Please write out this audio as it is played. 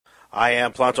I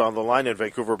am Planta on the line in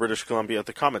Vancouver, British Columbia at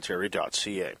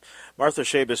thecommentary.ca. Martha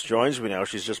Schabas joins me now.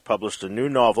 She's just published a new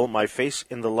novel, My Face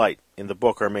in the Light. In the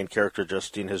book, our main character,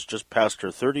 Justine, has just passed her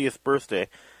 30th birthday,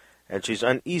 and she's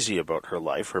uneasy about her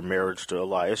life, her marriage to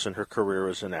Elias, and her career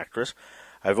as an actress.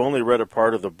 I've only read a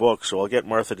part of the book, so I'll get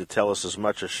Martha to tell us as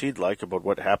much as she'd like about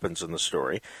what happens in the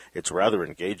story. It's rather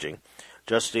engaging.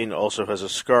 Justine also has a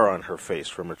scar on her face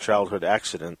from a childhood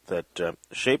accident that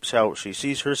shapes how she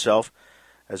sees herself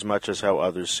as much as how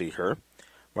others see her.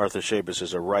 Martha Schabas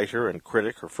is a writer and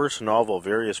critic. Her first novel,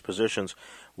 Various Positions,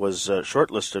 was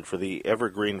shortlisted for the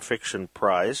Evergreen Fiction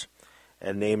Prize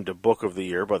and named a Book of the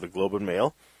Year by the Globe and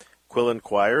Mail, Quill and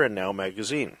Choir, and Now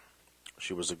Magazine.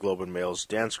 She was the Globe and Mail's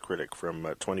dance critic from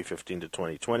 2015 to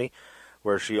 2020,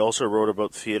 where she also wrote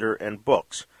about theater and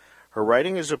books. Her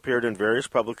writing has appeared in various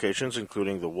publications,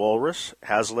 including The Walrus,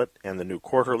 Hazlitt, and The New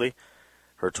Quarterly.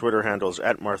 Her Twitter handle is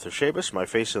 @MarthaSchabas. My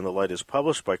Face in the Light is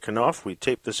published by Knopf. We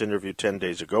taped this interview 10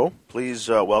 days ago. Please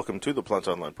welcome to the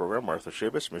Planta Online program, Martha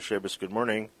Schabas. Ms. Schabas, good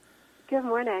morning. Good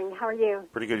morning. How are you?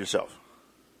 Pretty good yourself.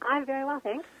 I'm very well,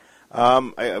 thanks.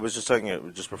 I was just telling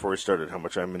you, just before we started, how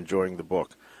much I'm enjoying the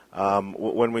book.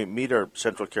 When we meet our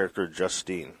central character,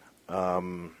 Justine,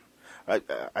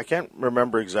 I can't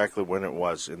remember exactly when it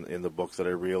was in the book that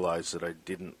I realized that I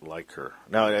didn't like her.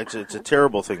 Now, it's a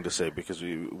terrible thing to say because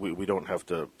we don't have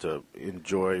to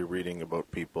enjoy reading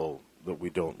about people that we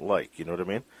don't like. You know what I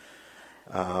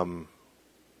mean?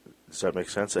 Does that make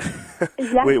sense?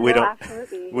 Yes, we don't,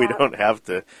 absolutely. we don't have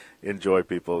to enjoy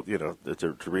people,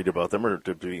 to read about them or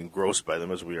to be engrossed by them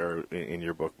as we are in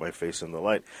your book, My Face in the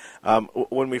Light.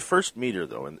 When we first meet her,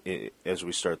 though, as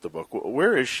we start the book,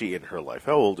 where is she in her life?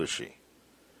 How old is she?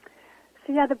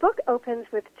 So, the book opens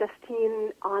with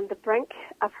Justine on the brink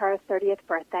of her 30th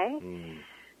birthday,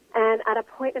 and at a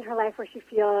point in her life where she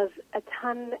feels a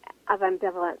ton of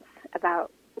ambivalence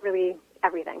about really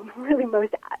everything, really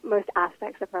most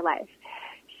aspects of her life.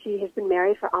 She has been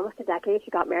married for almost a decade.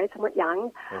 She got married somewhat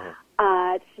young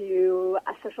to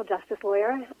a social justice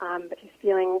lawyer, but she's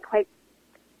feeling quite,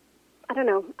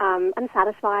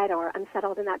 unsatisfied or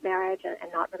unsettled in that marriage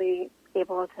and not really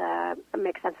able to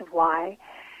make sense of why.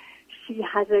 She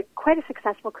has quite a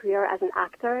successful career as an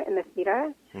actor in the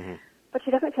theater, but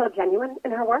she doesn't feel genuine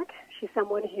in her work. She's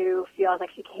someone who feels like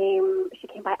she came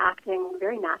by acting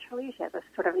very naturally. She has a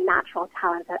sort of natural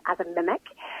talent as a mimic,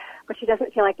 but she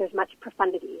doesn't feel like there's much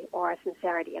profundity or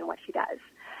sincerity in what she does.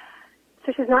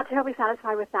 So she's not terribly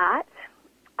satisfied with that.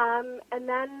 And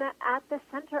then at the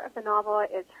center of the novel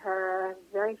is her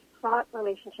very fraught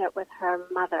relationship with her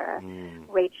mother,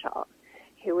 Rachel,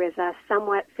 who is a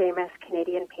somewhat famous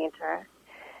Canadian painter,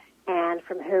 and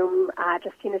from whom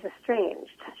Justine is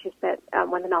estranged. She's been,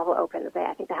 when the novel opens,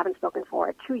 I think they haven't spoken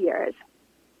for 2 years.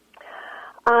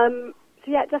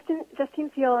 Justine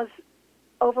feels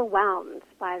overwhelmed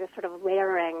by the sort of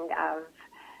layering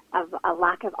of a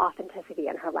lack of authenticity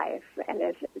in her life, and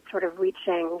is sort of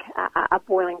reaching a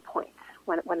boiling point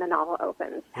when the novel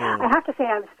opens. I have to say,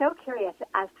 I'm so curious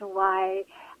as to why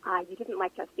you didn't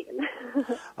like Justine.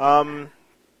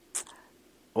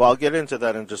 Well, I'll get into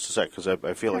that in just a sec, because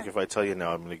I feel like if I tell you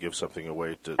now, I'm going to give something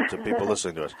away to people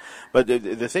listening to us. But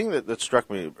the thing that struck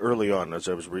me early on as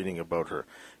I was reading about her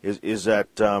is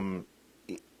that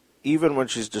even when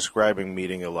she's describing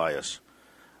meeting Elias,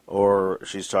 or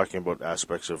she's talking about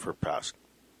aspects of her past,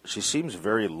 she seems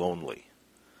very lonely,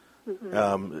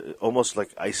 almost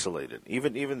like isolated.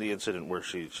 Even the incident where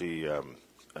she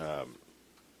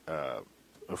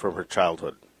from her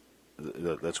childhood,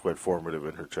 that's quite formative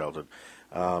in her childhood.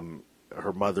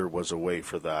 Her mother was away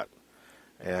for that,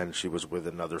 and she was with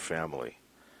another family.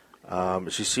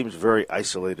 She seems very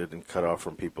isolated and cut off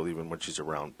from people, even when she's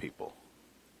around people.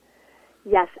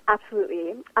 Yes,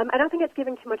 absolutely. I don't think it's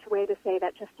giving too much away to say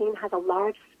that Justine has a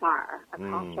large scar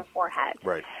across her forehead.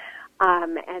 Right.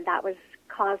 And that was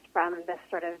caused from this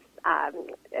sort of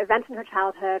event in her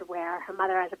childhood where her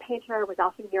mother, as a painter, was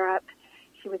off in Europe.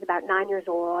 She was about 9 years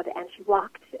old, and she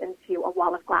walked into a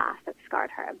wall of glass that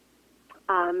scarred her.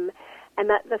 And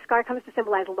that the scar comes to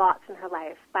symbolize lots in her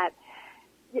life. But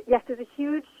yes, there's a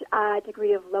huge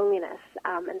degree of loneliness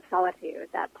and solitude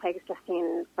that plagues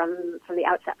Justine from the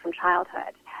outset, from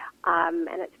childhood.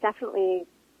 And it's definitely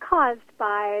caused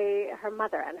by her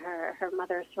mother and her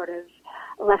mother's sort of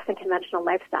less than conventional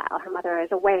lifestyle. Her mother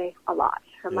is away a lot.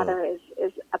 Her mother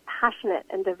is a passionate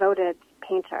and devoted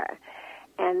painter,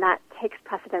 and that takes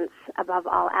precedence above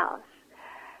all else.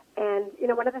 And,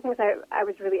 one of the things I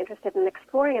was really interested in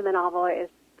exploring in the novel is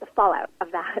the fallout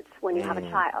of that when you have a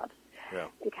child. Yeah.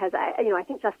 Because I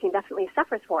think Justine definitely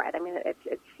suffers for it. I mean,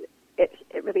 it's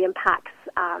it really impacts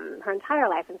her entire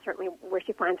life, and certainly where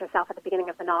she finds herself at the beginning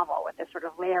of the novel with this sort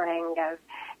of layering of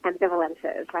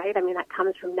ambivalences, right? I mean, that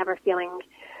comes from never feeling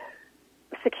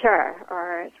secure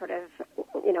or sort of,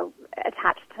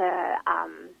 attached to,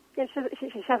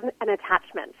 she has an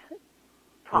attachment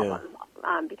problem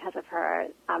because of her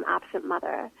absent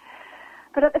mother.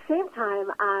 But at the same time,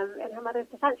 in her mother's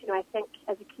defense, I think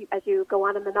as you go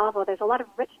on in the novel, there's a lot of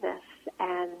richness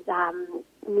and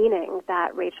meaning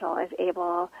that Rachel is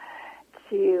able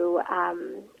to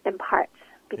impart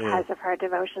because of her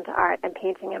devotion to art and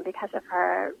painting, and because of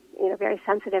her, very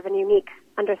sensitive and unique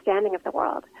understanding of the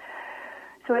world.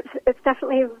 So it's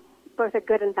definitely both a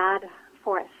good and bad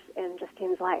force in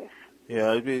Justine's life.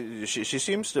 Yeah,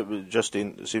 Justine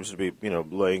seems to be,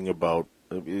 laying about.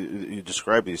 You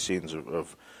describe these scenes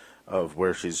of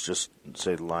where she's just,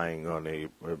 say, lying on a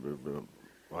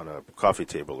coffee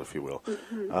table, if you will,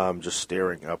 just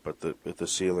staring up at the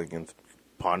ceiling and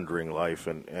pondering life,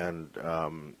 and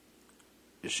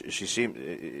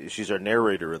she's our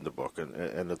narrator in the book,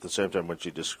 and at the same time when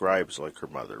she describes, like, her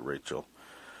mother, Rachel,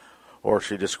 or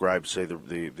she describes, say,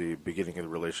 the beginning of the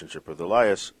relationship with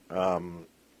Elias,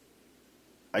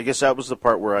 I guess that was the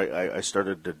part where I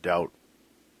started to doubt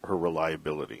her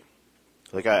reliability.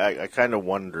 Like, I kind of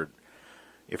wondered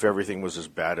if everything was as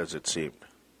bad as it seemed.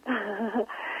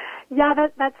 Yeah,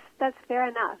 that's fair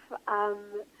enough.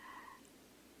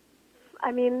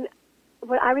 I mean,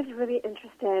 what I was really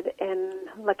interested in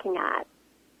looking at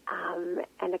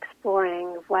and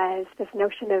exploring was this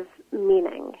notion of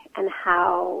meaning, and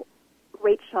how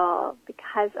Rachel,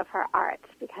 because of her art,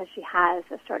 because she has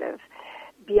a sort of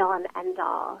beyond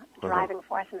end-all driving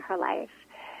force in her life.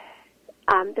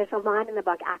 There's a line in the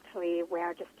book, actually,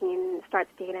 where Justine starts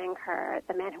dating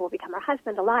the man who will become her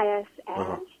husband, Elias,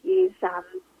 and he's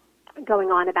going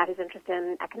on about his interest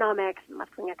in economics,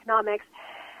 left-wing economics,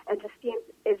 and Justine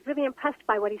is really impressed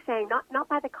by what he's saying, not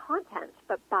by the content,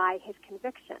 but by his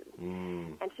conviction.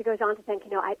 And she goes on to think,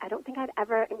 I don't think I'd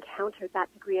ever encountered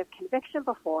that degree of conviction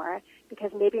before,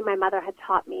 because maybe my mother had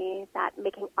taught me that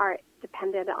making art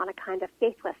depended on a kind of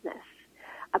faithlessness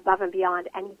above and beyond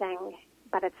anything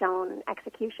but its own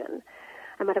execution.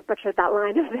 I might have butchered that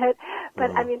line a bit,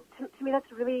 but I mean, to me, that's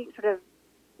really sort of,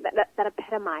 that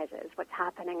epitomizes what's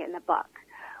happening in the book,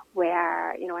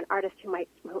 where, an artist who might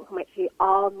see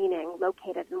all meaning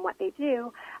located in what they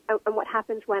do, and what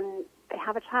happens when they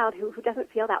have a child who doesn't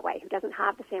feel that way, who doesn't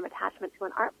have the same attachment to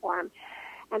an art form,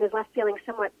 and is left feeling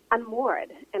somewhat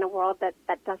unmoored in a world that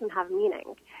doesn't have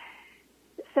meaning.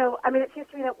 So, I mean, it seems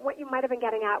to me that what you might have been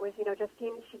getting at was,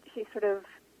 Justine,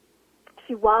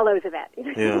 she wallows a bit. She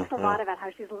thinks a lot about how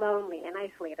she's lonely and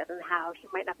isolated, and how she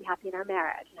might not be happy in her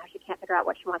marriage, and how she can't figure out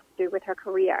what she wants to do with her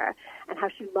career, and how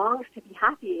she longs to be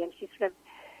happy, and she sort of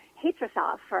hates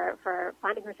herself for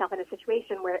finding herself in a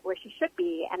situation where she should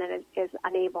be and is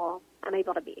unable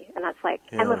to be. And that's like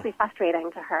endlessly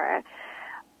frustrating to her.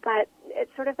 But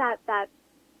it's sort of that I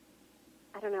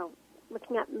don't know,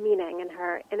 looking at meaning and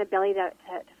her inability to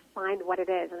find what it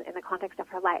is in the context of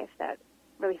her life that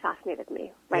really fascinated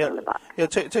me writing the book. Yeah,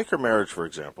 take her marriage, for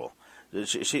example.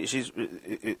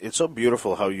 It's so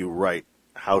beautiful how you write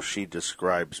how she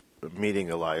describes meeting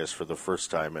Elias for the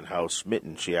first time and how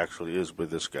smitten she actually is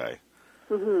with this guy.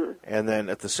 And then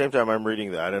at the same time I'm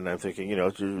reading that and I'm thinking,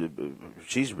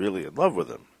 she's really in love with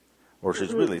him, or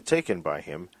she's really taken by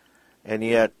him, and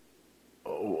yet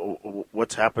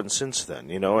what's happened since then,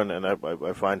 and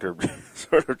I find her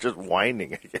sort of just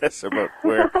whining, I guess, about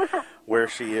where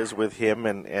she is with him,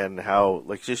 and how,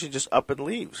 like, she just up and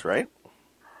leaves, right?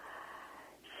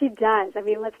 She does. I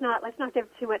mean, let's not give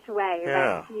too much away.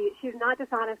 Yeah. She's not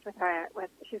dishonest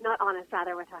she's not honest,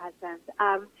 rather, with her husband.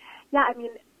 Yeah, I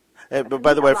mean. But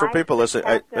by the way, for people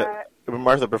listening,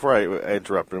 Martha, before I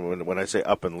interrupt, when I say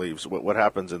up and leaves, what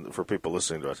happens for people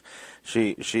listening to us?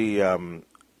 She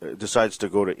decides to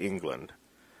go to England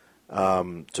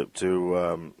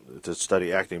to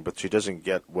study acting, but she doesn't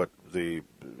get what I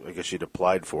guess she'd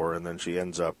applied for, and then she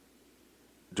ends up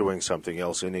doing something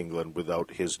else in England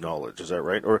without his knowledge. Is that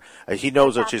right? Or he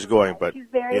knows that she's going, but she's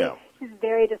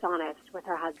very dishonest with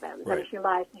her husband. Right. I mean, she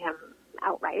lies to him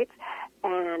outright,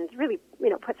 and really,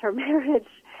 puts her marriage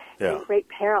in great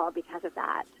peril because of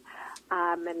that.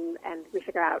 And we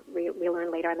figure out, we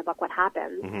learn later in the book what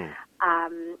happened.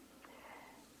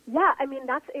 Yeah, I mean,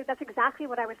 that's exactly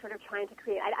what I was sort of trying to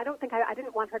create. I don't think I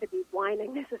didn't want her to be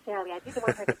whining necessarily. I didn't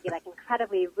want her to be like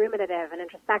incredibly ruminative and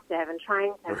introspective and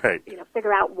trying to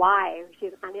figure out why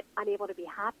she's unable to be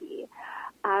happy.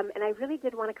 And I really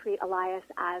did want to create Elias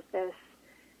as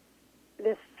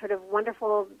this sort of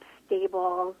wonderful,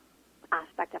 stable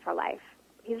aspect of her life.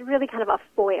 He's really kind of a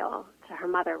foil to her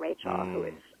mother, Rachel, who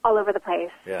is all over the place,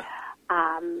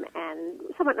 and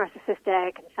somewhat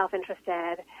narcissistic and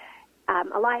self-interested.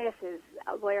 Elias is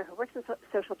a lawyer who works in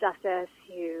social justice,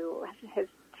 who has his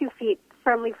 2 feet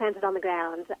firmly planted on the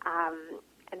ground,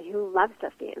 and who loves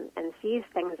Justine and sees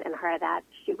things in her that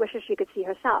she wishes she could see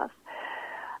herself.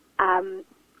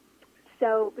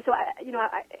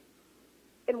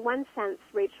 In one sense,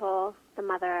 Rachel, the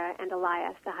mother, and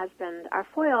Elias, the husband, are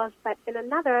foils, but in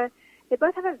another, they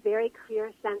both have a very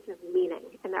clear sense of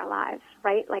meaning in their lives,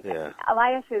 right? Like,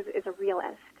 Elias is a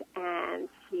realist, and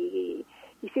he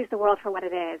sees the world for what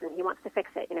it is, and he wants to fix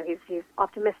it. You know, he's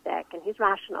optimistic, and he's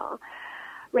rational.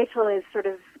 Rachel is sort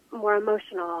of more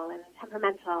emotional and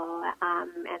temperamental,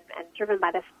 and driven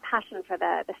by this passion for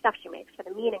the stuff she makes, for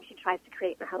the meaning she tries to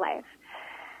create in her life.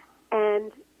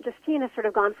 And Justine has sort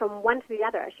of gone from one to the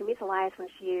other. She meets Elias when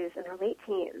she is in her late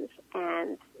teens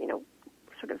and, you know,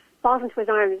 sort of falls into his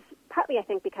arms, partly, I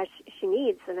think, because she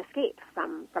needs an escape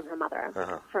from her mother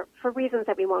for reasons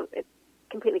that we won't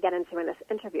completely get into in this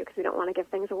interview because we don't want to give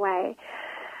things away.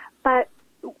 But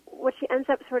what she ends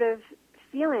up sort of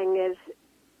feeling is,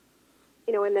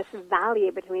 you know, in this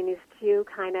valley between these two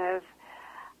kind of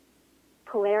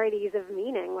polarities of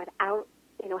meaning without,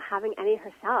 you know, having any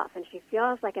herself, and she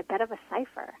feels like a bit of a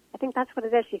cipher. I think that's what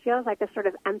it is. She feels like this sort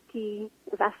of empty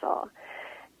vessel.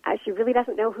 She really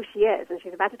doesn't know who she is, and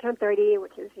she's about to turn 30,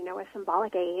 which is, you know, a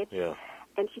symbolic age. Yeah.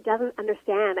 And she doesn't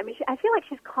understand. I mean, I feel like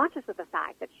she's conscious of the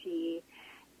fact that she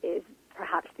is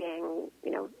perhaps being,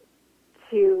 you know,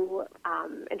 too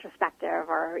introspective,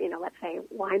 or, you know, let's say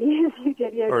whiny, as you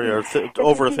did. You know, or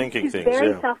overthinking she's things.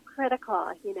 Very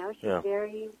self-critical. You know, she's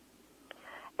very.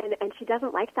 And she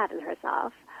doesn't like that in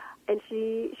herself, and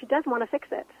she does want to fix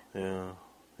it. Yeah.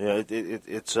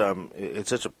 It's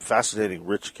such a fascinating,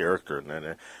 rich character,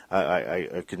 and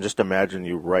I can just imagine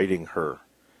you writing her,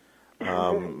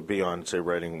 beyond, say,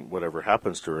 writing whatever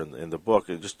happens to her in the book,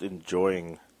 and just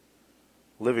enjoying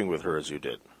living with her as you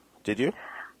did. Did you?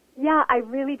 Yeah, I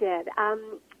really did.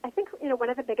 I think, you know,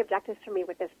 one of the big objectives for me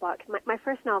with this book, my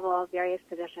first novel, Various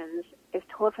Positions, is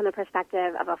told from the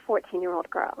perspective of a 14-year-old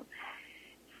girl.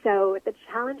 So the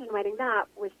challenge in writing that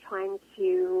was trying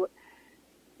to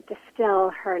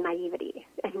distill her naivety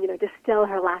and, you know, distill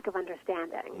her lack of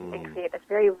understanding and create this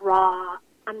very raw,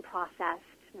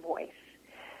 unprocessed voice.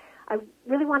 I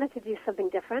really wanted to do something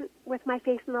different with My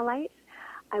Face in the Light.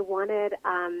 I wanted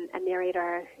a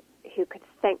narrator who could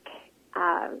think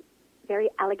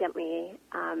very elegantly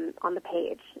on the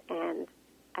page, and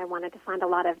I wanted to find a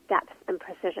lot of depth and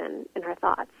precision in her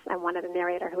thoughts. I wanted a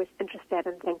narrator who was interested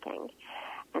in thinking.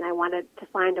 And I wanted to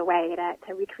find a way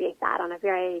to recreate that on a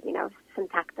very, you know,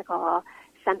 syntactical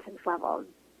sentence level.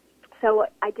 So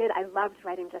I did. I loved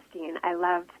writing Justine. I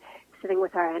loved sitting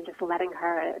with her and just letting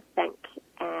her think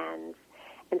and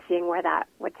seeing where that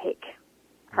would take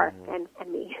her and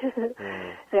me.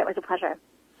 So it was a pleasure.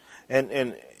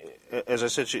 And as I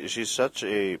said, she's such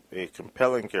a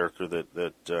compelling character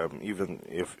that even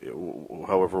if,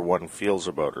 however one feels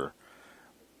about her,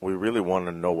 we really want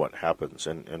to know what happens,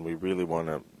 and we really want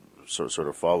to sort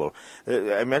of follow.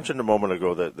 I mentioned a moment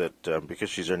ago that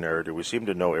because she's a narrator, we seem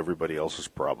to know everybody else's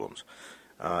problems,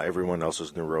 everyone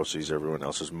else's neuroses, everyone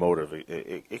else's motive,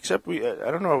 except I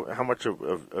don't know how much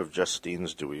of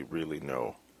Justine's do we really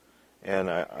know. And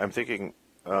I'm thinking,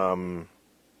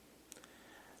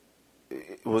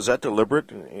 was that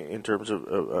deliberate in terms of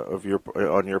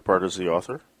on your part as the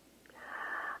author?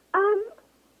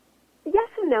 Yes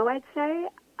and no, I'd say.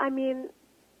 I mean,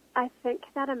 I think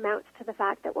that amounts to the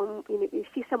fact that when you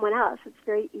see someone else, it's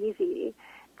very easy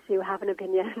to have an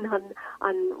opinion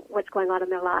on what's going on in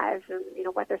their lives and, you know,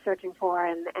 what they're searching for,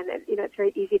 and you know, it's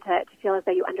very easy to feel as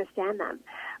though you understand them.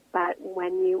 But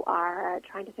when you are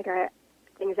trying to figure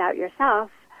things out yourself,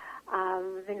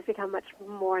 things become much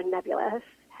more nebulous.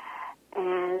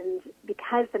 And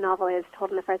because the novel is told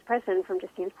in the first person from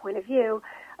Justine's point of view,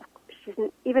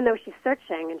 even though she's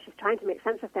searching and she's trying to make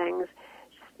sense of things,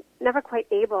 never quite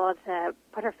able to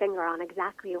put her finger on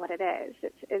exactly what it is.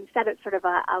 Instead, it's sort of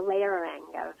a layering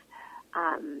of,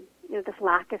 you know, this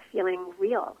lack of feeling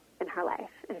real in her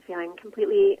life and feeling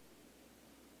completely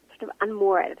sort of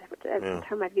unmoored, which is a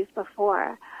term I've used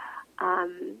before.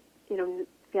 You know,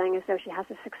 feeling as though she has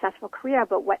a successful career,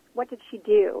 but what did she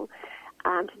do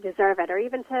to deserve it, or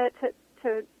even to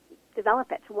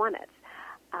develop it, to want it?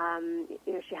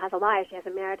 You know, she has a life, she has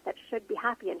a marriage that should be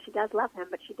happy, and she does love him,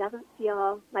 but she doesn't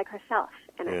feel like herself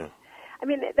in it. I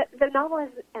mean, the novel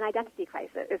is an identity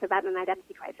crisis. It's about an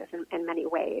identity crisis in many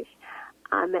ways.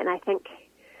 And I think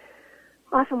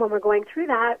often when we're going through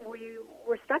that,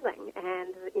 we're struggling.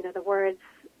 And, you know, the words,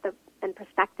 the and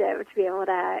perspective to be able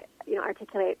to,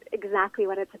 articulate exactly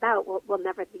what it's about will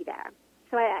never be there.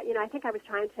 So I think I was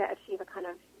trying to achieve a kind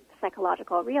of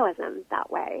psychological realism that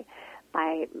way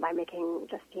by making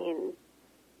Justine,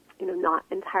 not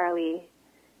entirely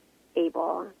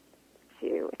able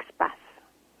to express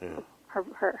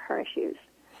her issues.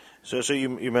 So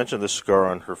you mentioned the scar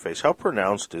on her face. How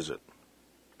pronounced is it?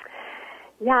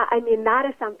 Yeah, I mean, that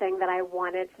is something that I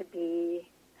wanted to be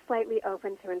slightly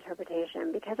open to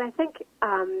interpretation, because I think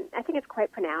it's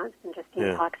quite pronounced, and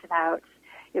Justine talks about,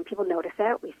 people notice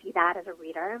it. We see that as a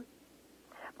reader.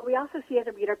 But we also see as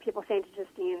a reader people saying to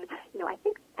Justine, I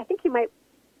think you might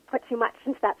put too much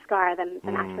into that scar than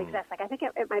actually exists. Like, I think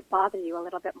it might bother you a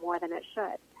little bit more than it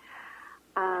should.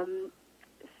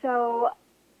 So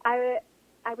I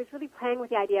was really playing with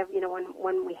the idea of,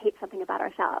 when we hate something about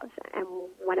ourselves and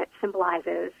when it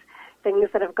symbolizes things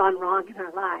that have gone wrong in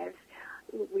our lives,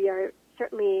 we are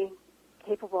certainly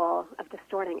capable of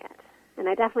distorting it. And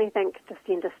I definitely think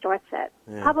Justine distorts it,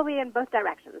 probably in both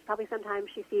directions. Probably sometimes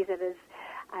she sees it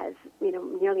as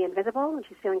nearly invisible and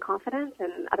she's feeling confident,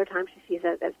 and other times she sees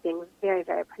it as being very,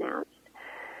 very pronounced.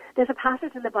 There's a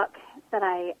passage in the book that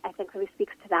I think really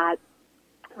speaks to that,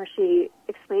 where she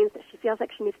explains that she feels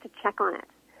like she needs to check on it.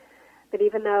 That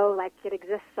even though, like, it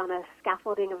exists on a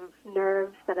scaffolding of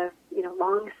nerves that have,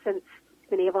 long since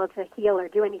been able to heal or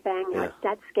do anything, it's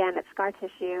dead skin, it's scar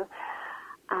tissue,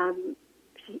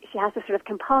 she has this sort of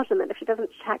compulsion that if she doesn't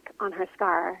check on her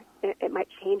scar, it might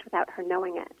change without her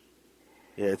knowing it.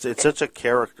 Yeah, it's such a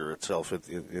character itself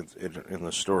in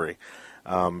the story,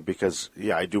 because,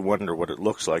 I do wonder what it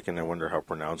looks like, and I wonder how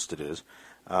pronounced it is.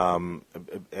 And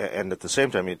at the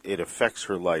same time, it affects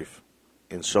her life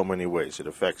in so many ways. It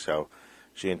affects how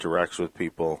she interacts with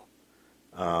people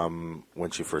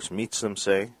when she first meets them,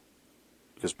 say,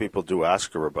 because people do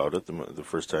ask her about it the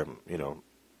first time,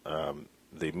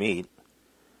 they meet,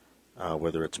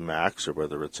 whether it's Max or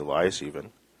whether it's Elias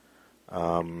even.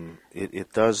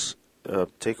 It does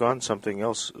take on something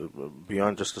else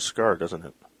beyond just a scar, doesn't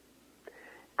it?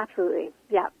 Absolutely,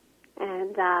 yeah.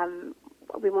 And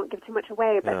we won't give too much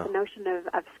away, but the notion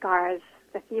of scars,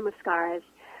 the theme of scars,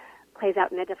 plays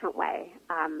out in a different way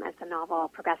as the novel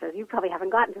progresses. You probably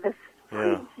haven't gotten to this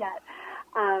point yet.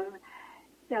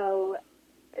 So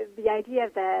the idea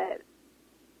of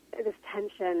this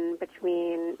tension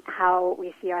between how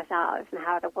we see ourselves and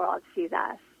how the world sees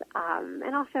us,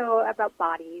 and also about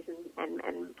bodies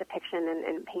and depiction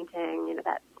and painting,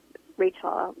 that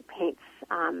Rachel paints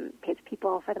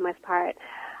people for the most part.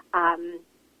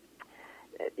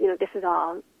 This is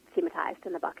all thematized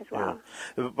in the book as well.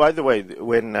 Yeah. By the way,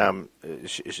 when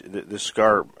the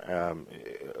scar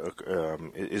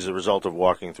is a result of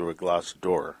walking through a glass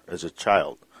door as a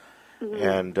child,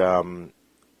 and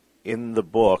in the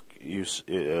book,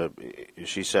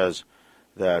 she says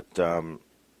that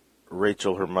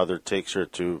Rachel, her mother, takes her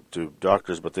to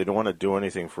doctors, but they don't want to do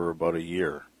anything for about a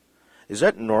year. Is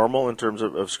that normal in terms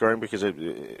of scarring? Because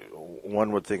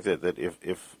one would think that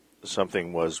if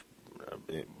something was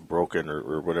broken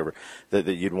or whatever, that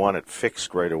you'd want it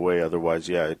fixed right away. Otherwise,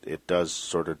 it does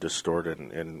sort of distort,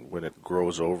 and when it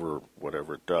grows over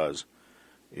whatever it does,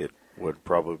 it would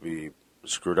probably be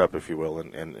screwed up, if you will,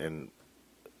 and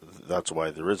that's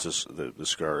why there is the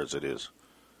scar as it is.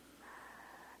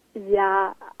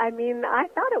 Yeah, I mean, I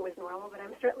thought it was normal, but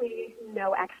I'm certainly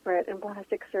no expert in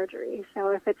plastic surgery. So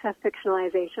if it's a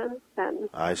fictionalization, then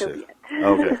I so see. be it.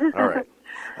 Okay, all right.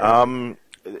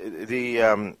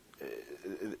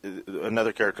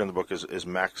 Another character in the book is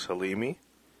Max Halimi,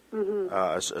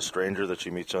 a stranger that she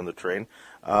meets on the train.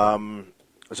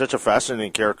 Such a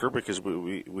fascinating character because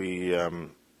we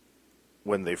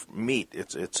when they meet,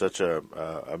 it's such a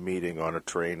meeting on a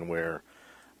train where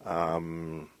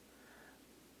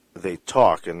they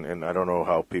talk, and I don't know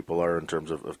how people are in terms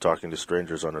of talking to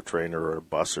strangers on a train or a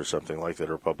bus or something like that,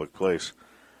 or a public place.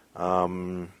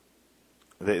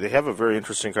 They have a very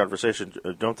interesting conversation,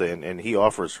 don't they? And he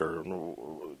offers her.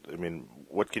 I mean,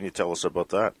 what can you tell us about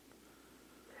that?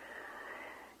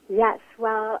 Yes,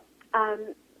 well,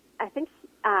 I think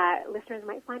listeners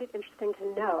might find it interesting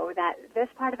to know that this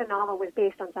part of the novel was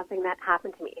based on something that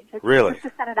happened to me. So really? Just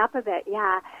to set it up a bit,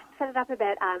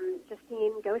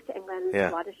 Justine goes to England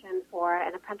to audition for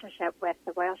an apprenticeship with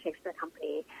the Royal Shakespeare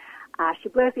Company. She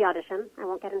blows the audition. I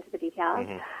won't get into the details.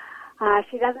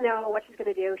 She doesn't know what she's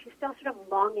going to do. She's still sort of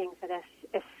longing for this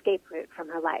escape route from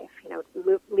her life,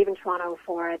 leaving Toronto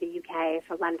for the UK,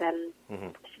 for London.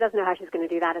 She doesn't know how she's going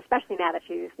to do that, especially now that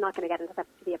she's not going to get into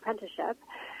the apprenticeship.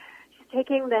 She's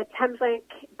taking the Thameslink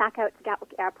back out to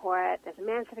Gatwick Airport. There's a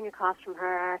man sitting across from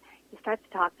her. He starts to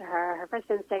talk to her. Her first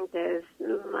instinct is,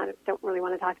 I don't really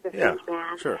want to talk to this strange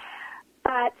man. Sure.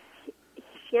 But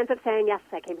she ends up saying, yes,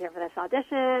 I came here for this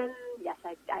audition. Yes,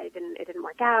 it didn't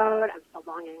work out. I'm still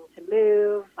longing to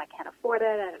move. I can't afford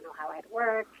it. I don't know how I'd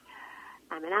work.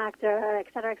 I'm an actor, et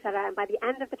cetera, et cetera. And by the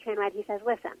end of the train ride, he says,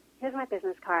 listen, here's my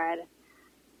business card.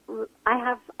 I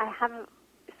have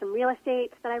some real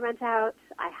estate that I rent out.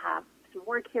 I have some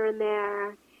work here and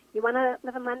there. You want to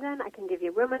live in London? I can give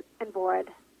you room and board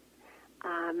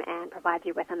and provide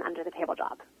you with an under-the-table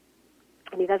job.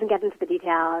 And he doesn't get into the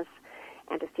details.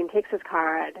 And Justine takes his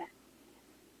card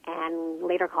and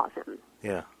later calls him.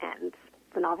 Yeah. And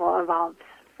the novel evolves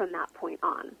from that point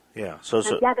on. Yeah.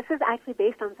 Yeah, this is actually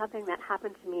based on something that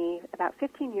happened to me about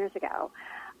 15 years ago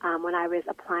when I was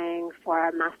applying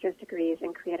for master's degrees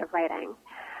in creative writing.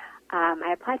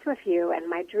 I applied to a few, and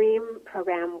my dream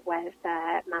program was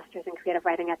the master's in creative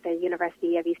writing at the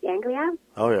University of East Anglia.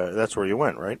 Oh, yeah, that's where you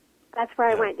went, right? That's where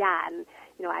I went, yeah. And,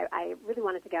 I really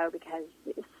wanted to go because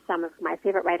some of my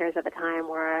favorite writers at the time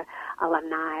were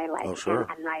alumni like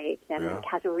Anne Wright and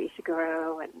Kazuo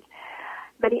Ishiguro and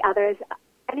many others.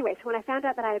 Anyway, so when I found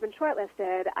out that I had been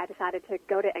shortlisted, I decided to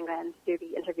go to England to do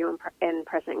the interview in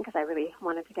person because I really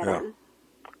wanted to get in.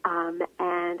 And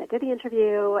I did the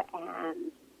interview,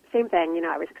 and same thing,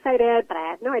 I was excited, but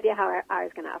I had no idea how I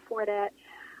was going to afford it.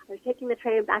 I was taking the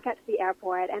train back out to the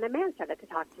airport, and a man started to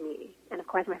talk to me. And, of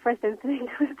course, my first instinct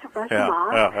was to brush him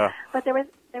off. But there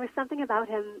was something about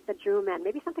him that drew him in,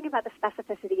 maybe something about the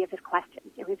specificity of his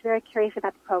questions. He was very curious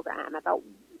about the program, about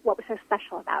what was so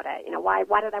special about it.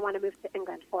 Why did I want to move to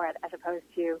England for it as opposed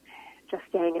to just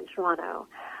staying in Toronto?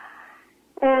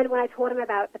 And when I told him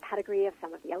about the pedigree of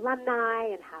some of the alumni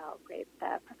and how great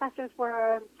the professors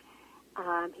were,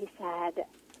 he said,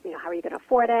 how are you going to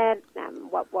afford it?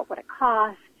 What would it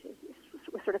cost? He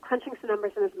was sort of crunching some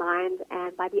numbers in his mind.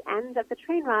 And by the end of the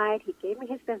train ride, he gave me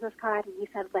his business card and he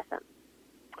said, listen,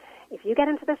 if you get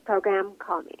into this program,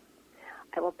 call me.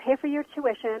 I will pay for your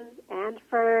tuition and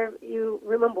for you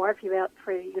room and board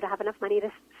for you to have enough money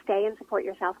to stay and support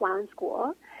yourself while in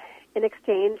school in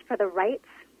exchange for the rights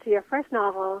to your first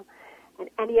novel and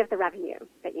any of the revenue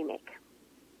that you make.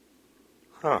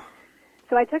 Huh.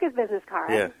 So I took his business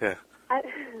card. Yeah.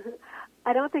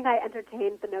 I don't think I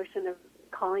entertained the notion of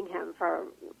calling him for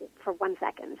 1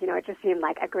 second. It just seemed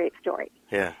like a great story.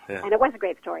 Yeah. And it was a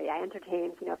great story. I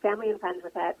entertained, family and friends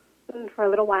with it for a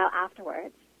little while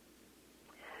afterwards.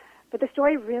 But the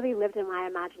story really lived in my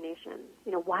imagination.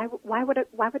 Why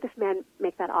would this man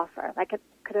make that offer? Like,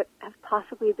 could it have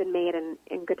possibly been made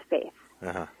in good faith?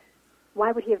 Uh-huh.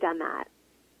 Why would he have done that?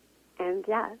 And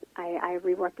I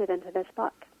reworked it into this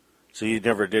book. So you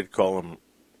never did call him?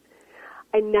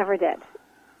 I never did.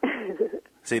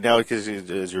 See, now, because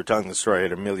as you're telling the story, I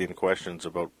had a million questions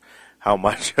about how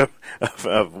much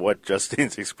of what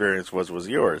Justine's experience was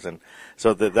yours. And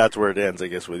so that's where it ends, I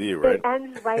guess, with you, right? It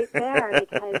ends right there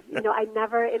because, I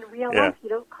never, in real life, you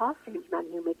don't call strange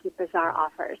men who make you bizarre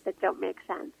offers that don't make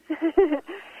sense.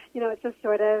 It's a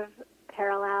sort of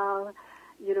parallel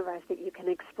universe that you can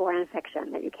explore in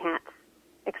fiction that you can't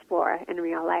explore in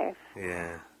real life.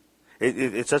 Yeah.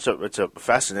 It's a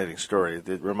fascinating story.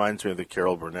 It reminds me of the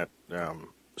Carol Burnett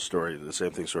story. The same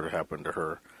thing sort of happened to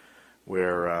her,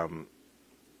 where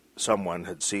someone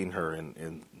had seen her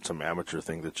in some amateur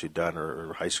thing that she'd done,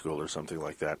 or high school or something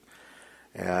like that,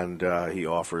 and he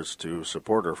offers to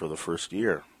support her for the first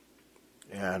year,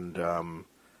 and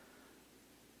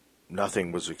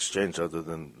nothing was exchanged other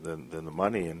than the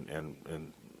money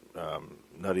and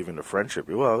not even a friendship.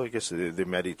 Well, I guess they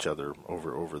met each other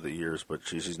over the years, but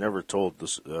she's never told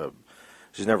this.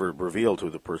 She's never revealed who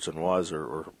the person was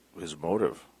or his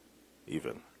motive,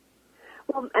 even.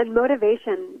 Well, and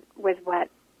motivation was what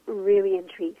really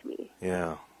intrigued me.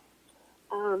 Yeah.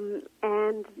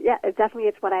 And definitely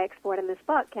it's what I explored in this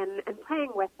book, and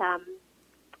playing with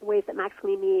ways that Max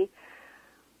Leamy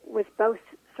was both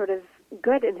sort of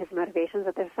good in his motivations,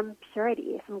 that there's some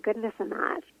purity, some goodness in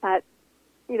that, but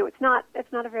it's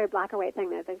not a very black or white thing.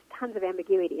 There's tons of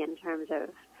ambiguity in terms of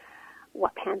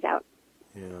what pans out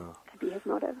to be his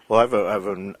motive. Well, I have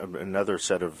another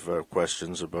set of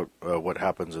questions about what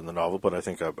happens in the novel, but I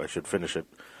think I should finish it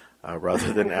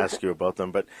rather than ask you about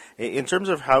them. But in terms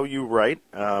of how you write,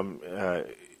 do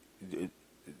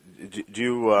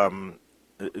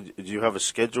you have a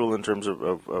schedule in terms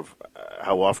of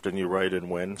how often you write and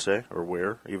when, say, or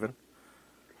where even?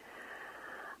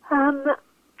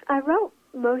 I wrote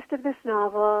most of this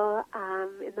novel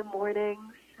in the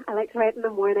mornings. I like to write in the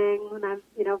morning when I'm,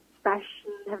 fresh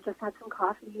and have just had some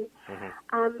coffee.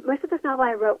 Mm-hmm. Most of this novel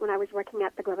I wrote when I was working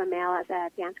at the Globe and Mail as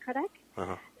a dance critic.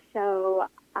 Uh-huh. So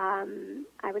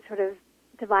I would sort of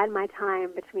divide my time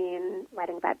between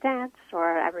writing about dance,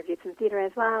 or I reviewed some theater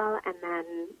as well, and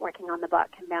then working on the book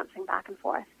and bouncing back and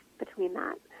forth between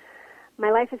that. My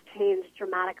life has changed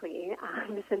dramatically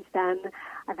since then.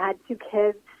 I've had 2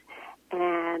 kids,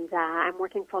 and I'm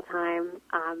working full-time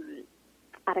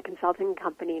at a consulting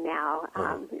company now,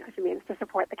 which means to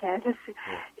support the kids.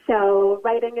 So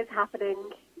writing is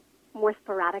happening more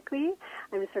sporadically.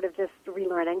 I'm sort of just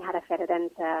relearning how to fit it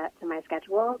into my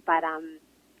schedule, but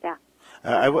yeah.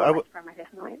 I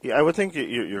would think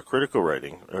your critical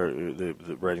writing, or the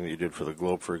writing that you did for the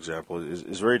Globe, for example,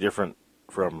 is very different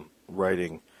from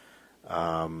writing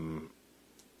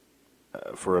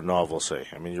for a novel, say.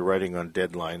 I mean, you're writing on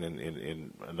deadline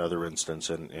in another instance,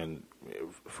 and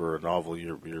for a novel,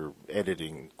 you're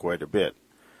editing quite a bit,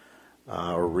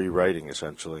 or rewriting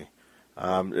essentially.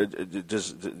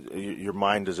 Does your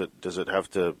mind, does it have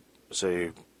to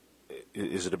say?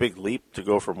 Is it a big leap to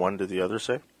go from one to the other,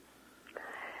 say?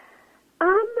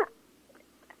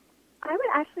 I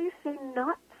would actually say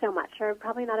not so much, or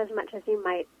probably not as much as you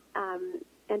might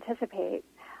anticipate.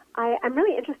 I'm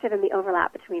really interested in the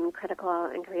overlap between critical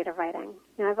and creative writing.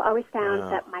 You know, I've always found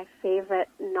that my favorite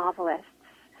novelists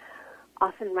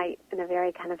often write in a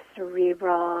very kind of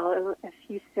cerebral,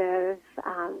 effusive,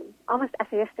 almost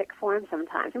essayistic form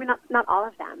sometimes. I mean, not all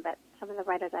of them, but some of the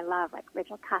writers I love, like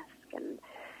Rachel Cusk and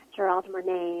Gerald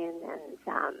Murnane,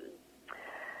 and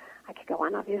I could go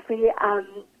on, obviously.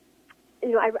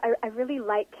 You know, I really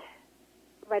like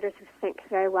writers who think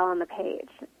very well on the page.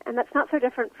 And that's not so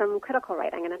different from critical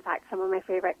writing. And in fact, some of my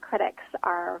favorite critics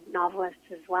are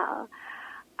novelists as well.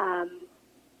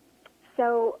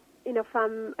 So, you know,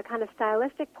 from a kind of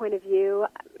stylistic point of view,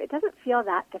 it doesn't feel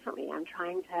that differently. I'm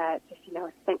trying to just, you know,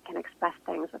 think and express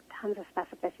things with tons of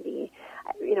specificity.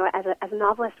 You know, as a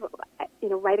novelist, you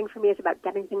know, writing for me is about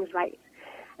getting things right.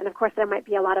 And of course, there might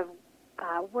be a lot of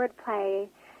wordplay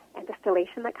and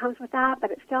distillation that comes with that,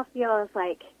 but it still feels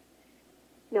like,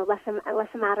 you know, less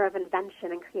a matter of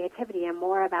invention and creativity and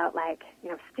more about, like, you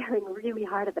know, staring really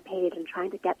hard at the page and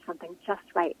trying to get something just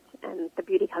right. And the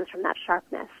beauty comes from that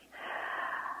sharpness.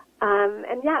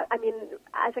 And yeah, I mean,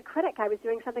 as a critic, I was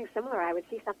doing something similar. I would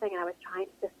see something and I was trying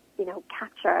to just, you know,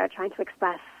 capture, trying to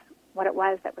express what it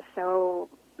was that was so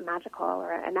magical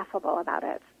or ineffable about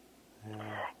it. Yeah.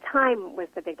 Time was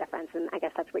the big difference, and I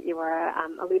guess that's what you were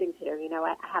alluding to. You know,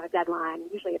 I have a deadline.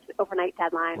 Usually it's an overnight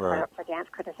deadline for dance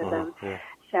criticism.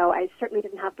 So I certainly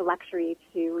didn't have the luxury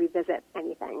to revisit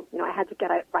anything. You know, I had to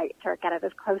get it right or get it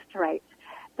as close to right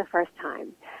the first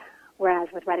time. Whereas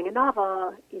with writing a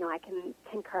novel, you know, I can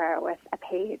tinker with a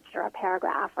page or a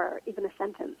paragraph or even a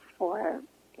sentence for,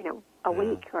 you know, a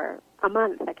week or a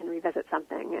month. I can revisit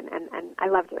something, and I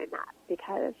love doing that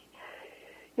because,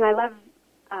 you know, I love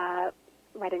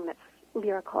writing that's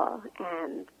lyrical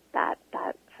and that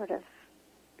sort of,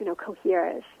 you know,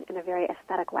 coheres in a very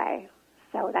aesthetic way.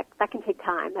 So that can take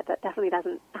time. That definitely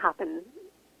doesn't happen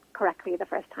correctly the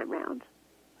first time round.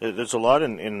 There's a lot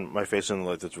in My Face in the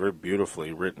Light that's very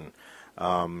beautifully written.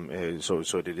 So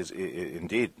it is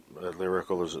indeed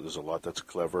lyrical. There's a lot that's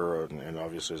clever and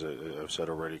obviously, as I've said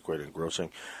already, quite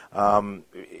engrossing.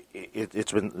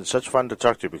 It's been such fun to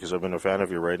talk to you because I've been a fan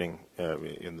of your writing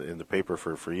in the paper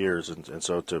for years, and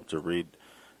so to read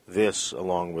this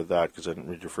along with that, because I didn't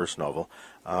read your first novel,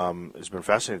 it's been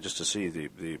fascinating just to see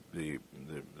the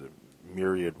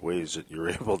myriad ways that you're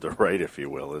able to write, if you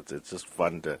will. It's just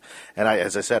fun to, and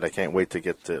as I said, I can't wait to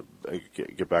get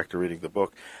back to reading the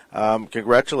book.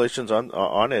 Congratulations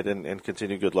on it, and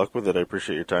continue good luck with it. I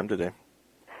appreciate your time today.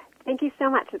 Thank you so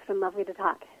much. It's been lovely to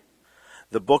talk.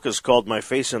 The book is called My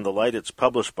Face in the Light. It's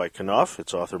published by Knopf.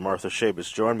 Its author, Martha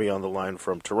Schabas, joined me on the line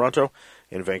from Toronto.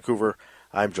 In Vancouver,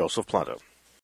 I'm Joseph Planto.